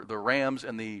against the Rams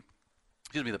and the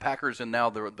Packers and now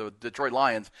the Detroit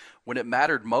Lions, when it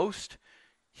mattered most,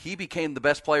 he became the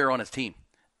best player on his team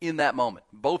in that moment,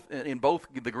 in both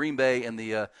the Green Bay and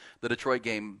the Detroit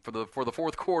game for the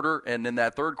fourth quarter, and in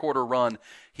that third quarter run,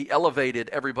 he elevated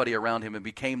everybody around him and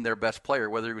became their best player.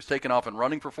 Whether he was taking off and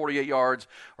running for 48 yards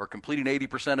or completing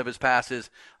 80% of his passes,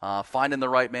 finding the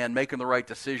right man, making the right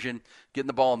decision, getting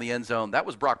the ball in the end zone, that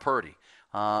was Brock Purdy.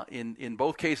 In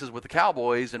both cases with the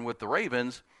Cowboys and with the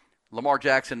Ravens, Lamar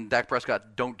Jackson and Dak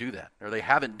Prescott don't do that, or they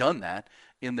haven't done that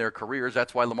in their careers.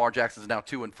 That's why Lamar Jackson is now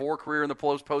 2-4 career in the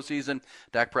postseason.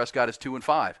 Dak Prescott is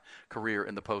 2-5 career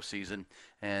in the postseason,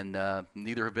 and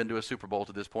neither have been to a Super Bowl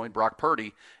to this point. Brock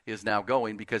Purdy is now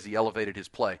going because he elevated his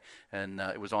play, and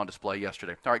it was on display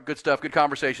yesterday. All right, good stuff, good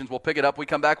conversations. We'll pick it up. We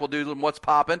come back, we'll do What's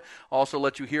Poppin'. Also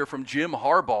let you hear from Jim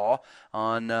Harbaugh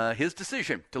on his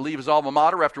decision to leave his alma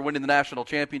mater after winning the national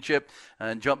championship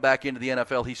and jump back into the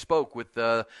NFL. He spoke with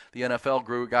the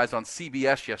NFL guys on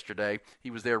CBS yesterday. He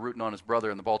was there rooting on his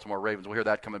brother and the Baltimore Ravens. We'll hear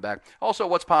that coming back. Also,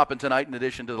 What's Poppin' tonight in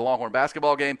addition to the Longhorn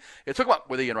basketball game? It's Hook 'em Up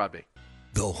with Ian Rodby.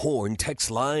 The Horn text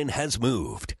line has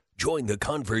moved. Join the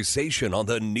conversation on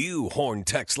the new Horn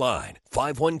text line,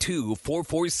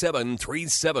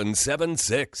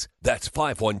 512-447-3776. That's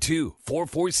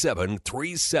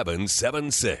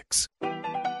 512-447-3776.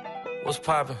 What's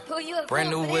poppin'? Brand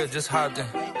new whip, just hopped in.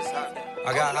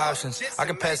 I got options. I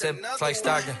can pass that like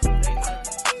Stockton.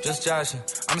 Just joshing.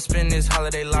 I'm spending this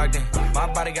holiday locked in. My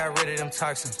body got rid of them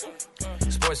toxins.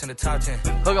 Sports in the top 10.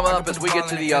 Hook 'em up as we get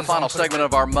to the final segment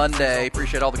of our Monday.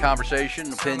 Appreciate all the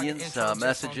conversation, opinions,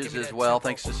 messages as well.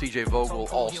 Thanks to CJ Vogel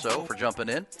also for jumping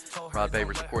in. Rod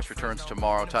Babers, of course, returns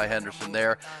tomorrow. Ty Henderson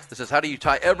there. This says, how do you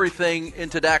tie everything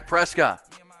into Dak Prescott?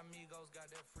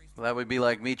 Well, that would be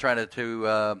like me trying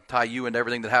to tie you into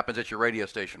everything that happens at your radio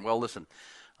station. Well, listen.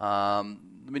 Let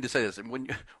me just say this: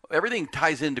 everything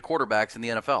ties into quarterbacks in the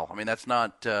NFL. I mean, that's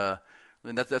not.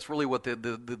 That's really what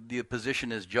the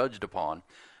position is judged upon.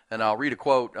 And I'll read a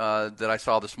quote that I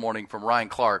saw this morning from Ryan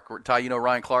Clark. Ty, you know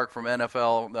Ryan Clark from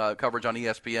NFL coverage on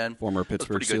ESPN, former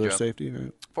Pittsburgh Steelers safety,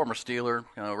 right? Former Steeler,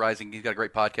 rising. He's got a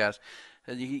great podcast.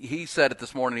 And he said it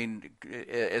this morning,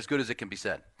 as good as it can be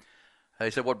said. He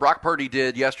said what Brock Purdy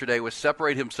did yesterday was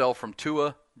separate himself from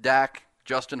Tua, Dak,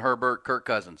 Justin Herbert, Kirk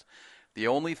Cousins. The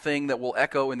only thing that will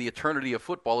echo in the eternity of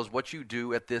football is what you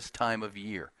do at this time of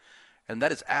year. And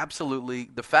that is absolutely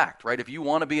the fact, right? If you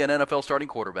want to be an NFL starting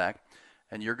quarterback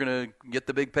and you're going to get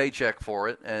the big paycheck for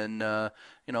it and,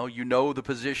 the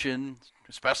position,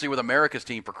 especially with America's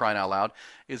team for crying out loud,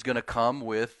 is going to come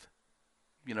with,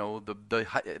 the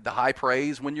high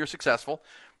praise when you're successful.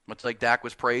 Much like Dak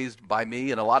was praised by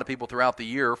me and a lot of people throughout the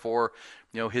year for,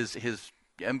 his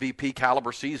MVP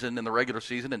caliber season in the regular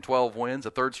season and 12 wins, a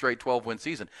third straight 12-win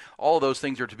season. All of those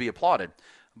things are to be applauded.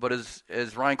 But as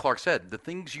Ryan Clark said, the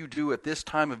things you do at this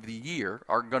time of the year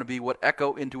are going to be what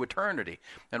echo into eternity.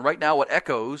 And right now what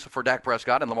echoes for Dak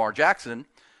Prescott and Lamar Jackson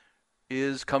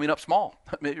is coming up small.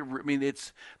 I mean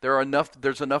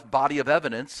there's enough body of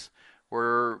evidence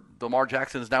where Lamar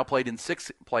Jackson has now played in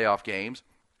 6 playoff games.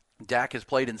 Dak has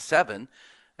played in 7,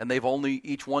 and they've only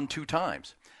each won 2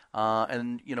 times.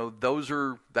 And,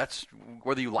 that's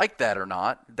whether you like that or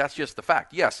not, that's just the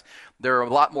fact. Yes, there are a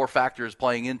lot more factors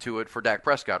playing into it for Dak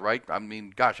Prescott, right? I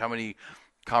mean, gosh, how many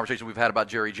conversations we've had about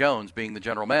Jerry Jones being the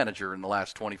general manager in the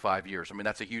last 25 years. I mean,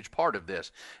 that's a huge part of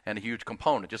this and a huge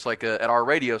component. Just like at our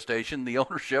radio station, the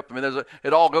ownership, I mean,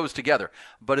 it all goes together.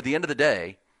 But at the end of the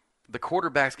day, the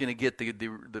quarterback's going to get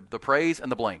the praise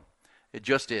and the blame. It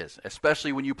just is,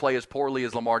 especially when you play as poorly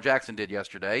as Lamar Jackson did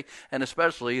yesterday, and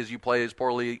especially as you play as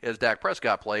poorly as Dak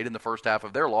Prescott played in the first half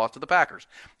of their loss to the Packers.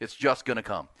 It's just going to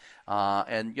come.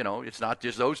 And it's not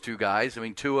just those two guys. I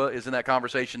mean, Tua is in that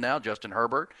conversation now, Justin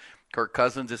Herbert, Kirk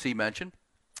Cousins, as he mentioned.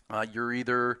 You're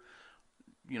either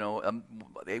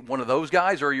one of those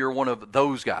guys or you're one of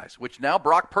those guys, which now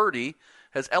Brock Purdy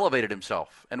has elevated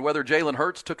himself. And whether Jalen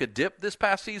Hurts took a dip this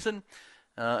past season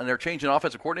and they're changing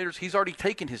offensive coordinators, he's already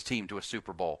taken his team to a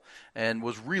Super Bowl and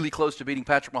was really close to beating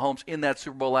Patrick Mahomes in that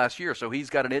Super Bowl last year. So he's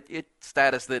got an it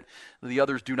status that the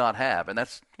others do not have. And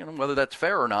that's, whether that's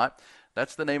fair or not,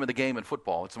 that's the name of the game in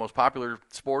football. It's the most popular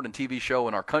sport and TV show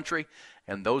in our country,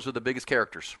 and those are the biggest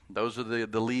characters. Those are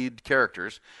the lead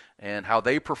characters, and how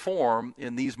they perform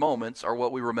in these moments are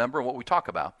what we remember and what we talk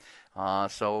about.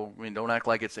 So, don't act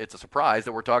like it's a surprise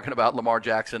that we're talking about Lamar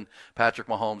Jackson, Patrick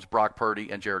Mahomes, Brock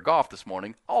Purdy, and Jared Goff this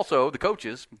morning. Also, the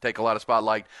coaches take a lot of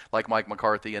spotlight, like Mike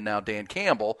McCarthy and now Dan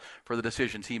Campbell, for the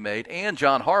decisions he made, and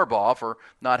John Harbaugh for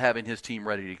not having his team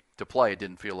ready to play, it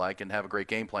didn't feel like, and have a great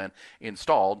game plan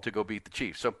installed to go beat the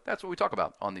Chiefs. So that's what we talk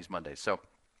about on these Mondays. So,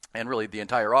 and really the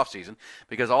entire offseason,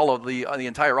 because all of the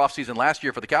entire offseason last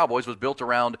year for the Cowboys was built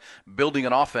around building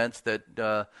an offense that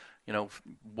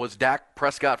was Dak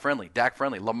Prescott friendly, Dak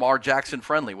friendly, Lamar Jackson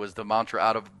friendly was the mantra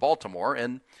out of Baltimore.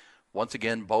 And once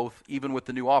again, both, even with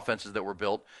the new offenses that were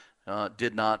built,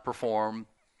 did not perform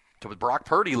to the Brock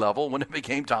Purdy level when it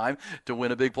became time to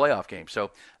win a big playoff game.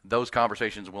 So those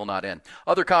conversations will not end.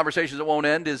 Other conversations that won't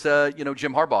end is,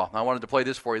 Jim Harbaugh. I wanted to play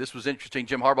this for you. This was interesting.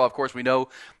 Jim Harbaugh, of course, we know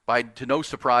to no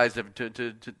surprise, to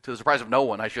the surprise of no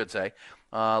one, I should say,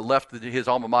 left his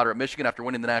alma mater at Michigan after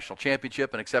winning the national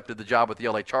championship and accepted the job with the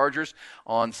LA Chargers.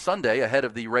 On Sunday, ahead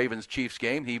of the Ravens-Chiefs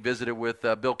game, he visited with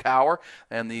Bill Cowher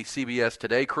and the CBS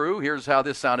Today crew. Here's how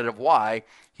this sounded of why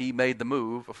he made the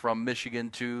move from Michigan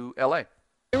to LA.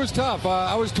 It was tough.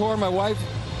 I was torn. My wife,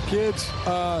 kids.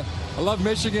 I love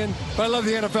Michigan, but I love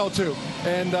the NFL too.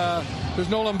 And there's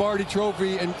no Lombardi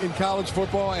Trophy in college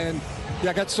football. And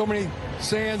I got so many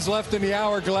sands left in the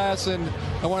hourglass, and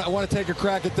I want to take a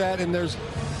crack at that. And there's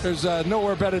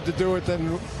nowhere better to do it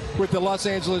than with the Los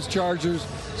Angeles Chargers.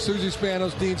 Susie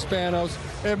Spanos, Dean Spanos,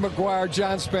 Ed McGuire,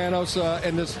 John Spanos,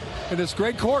 and this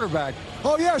great quarterback.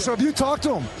 Oh yeah. So have you talked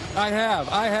to him? I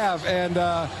have, and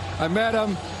I met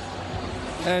him.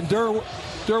 And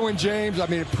Derwin James, I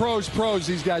mean, pros,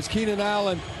 these guys, Keenan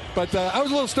Allen. But I was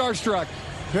a little starstruck.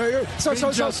 Yeah.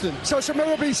 Justin. So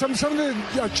maybe some of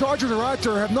the Chargers are out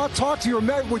there have not talked to you or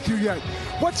met with you yet.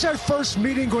 What's that first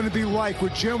meeting going to be like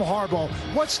with Jim Harbaugh?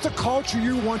 What's the culture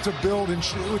you want to build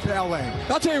with LA?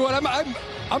 I'll tell you what, I'm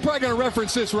probably going to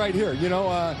reference this right here.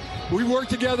 We work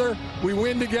together, we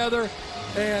win together,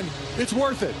 and it's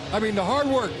worth it. I mean, the hard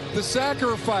work, the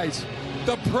sacrifice,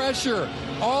 the pressure,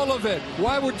 all of it.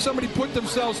 Why would somebody put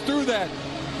themselves through that?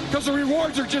 Because the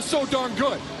rewards are just so darn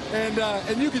good.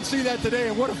 And you can see that today.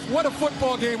 And what a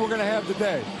football game we're going to have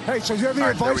today. Hey, so you have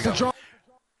any advice to John?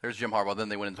 There's Jim Harbaugh. Then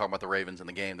they went and talked about the Ravens in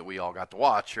the game that we all got to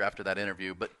watch after that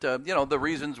interview. But, the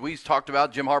reasons we talked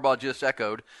about, Jim Harbaugh just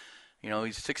echoed.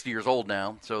 He's 60 years old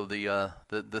now, so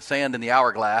the sand in the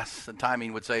hourglass and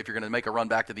timing would say if you're going to make a run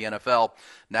back to the NFL,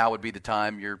 now would be the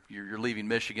time. You're leaving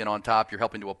Michigan on top. You're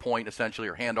helping to appoint, essentially,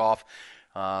 or hand off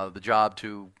the job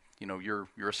to your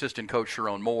assistant coach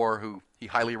Sharon Moore, who he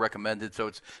highly recommended. So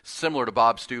it's similar to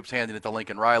Bob Stoops handing it to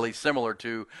Lincoln Riley, similar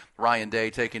to Ryan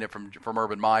Day taking it from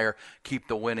Urban Meyer. Keep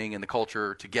the winning and the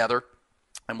culture together,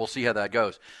 and we'll see how that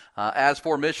goes. As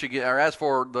for Michigan, or as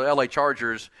for the LA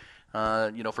Chargers,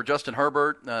 for Justin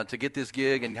Herbert to get this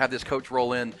gig and have this coach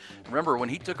roll in. Remember when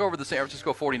he took over the San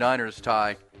Francisco 49ers,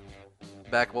 Ty,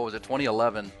 back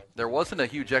 2011. There wasn't a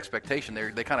huge expectation.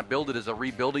 They kind of built it as a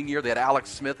rebuilding year. They had Alex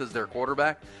Smith as their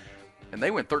quarterback, and they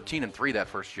went 13-3 that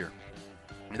first year.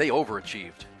 I mean, they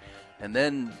overachieved. And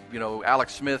then,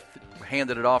 Alex Smith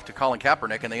handed it off to Colin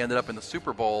Kaepernick, and they ended up in the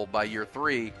Super Bowl by year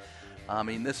 3. I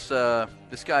mean, this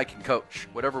guy can coach.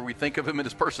 Whatever we think of him and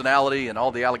his personality and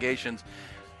all the allegations,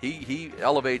 he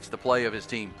elevates the play of his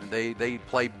team. And they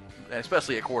play,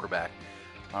 especially at quarterback.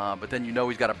 But then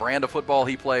he's got a brand of football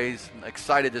he plays.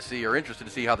 Excited to see, or interested to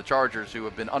see how the Chargers, who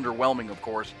have been underwhelming, of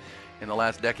course, in the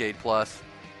last decade plus,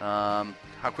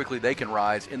 how quickly they can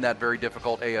rise in that very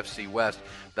difficult AFC West.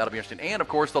 That'll be interesting. And, of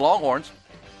course, the Longhorns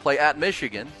play at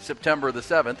Michigan September the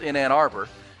 7th in Ann Arbor.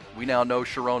 We now know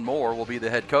Sharon Moore will be the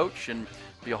head coach and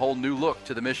be a whole new look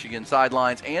to the Michigan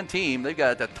sidelines and team. They've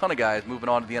got a ton of guys moving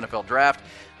on to the NFL draft,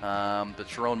 but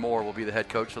Sharon Moore will be the head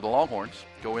coach for the Longhorns.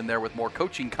 Go in there with more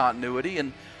coaching continuity,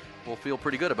 and we'll feel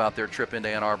pretty good about their trip into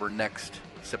Ann Arbor next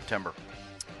September.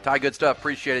 Ty, good stuff.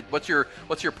 Appreciate it. What's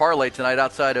your parlay tonight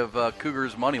outside of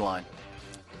Cougars money line?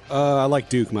 I like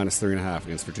Duke -3.5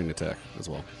 against Virginia Tech as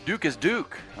well. Duke is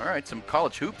Duke. All right, some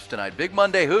college hoops tonight. Big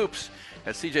Monday hoops.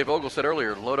 As C.J. Vogel said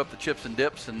earlier, load up the chips and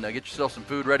dips and get yourself some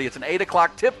food ready. It's an 8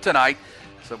 o'clock tip tonight,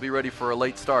 so be ready for a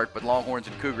late start. But Longhorns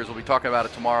and Cougars will be talking about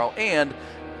it tomorrow. And,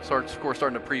 of course,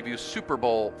 starting to preview Super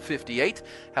Bowl 58.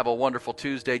 Have a wonderful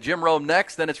Tuesday. Jim Rome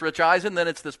next, then it's Rich Eisen, then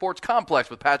it's the Sports Complex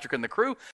with Patrick and the crew.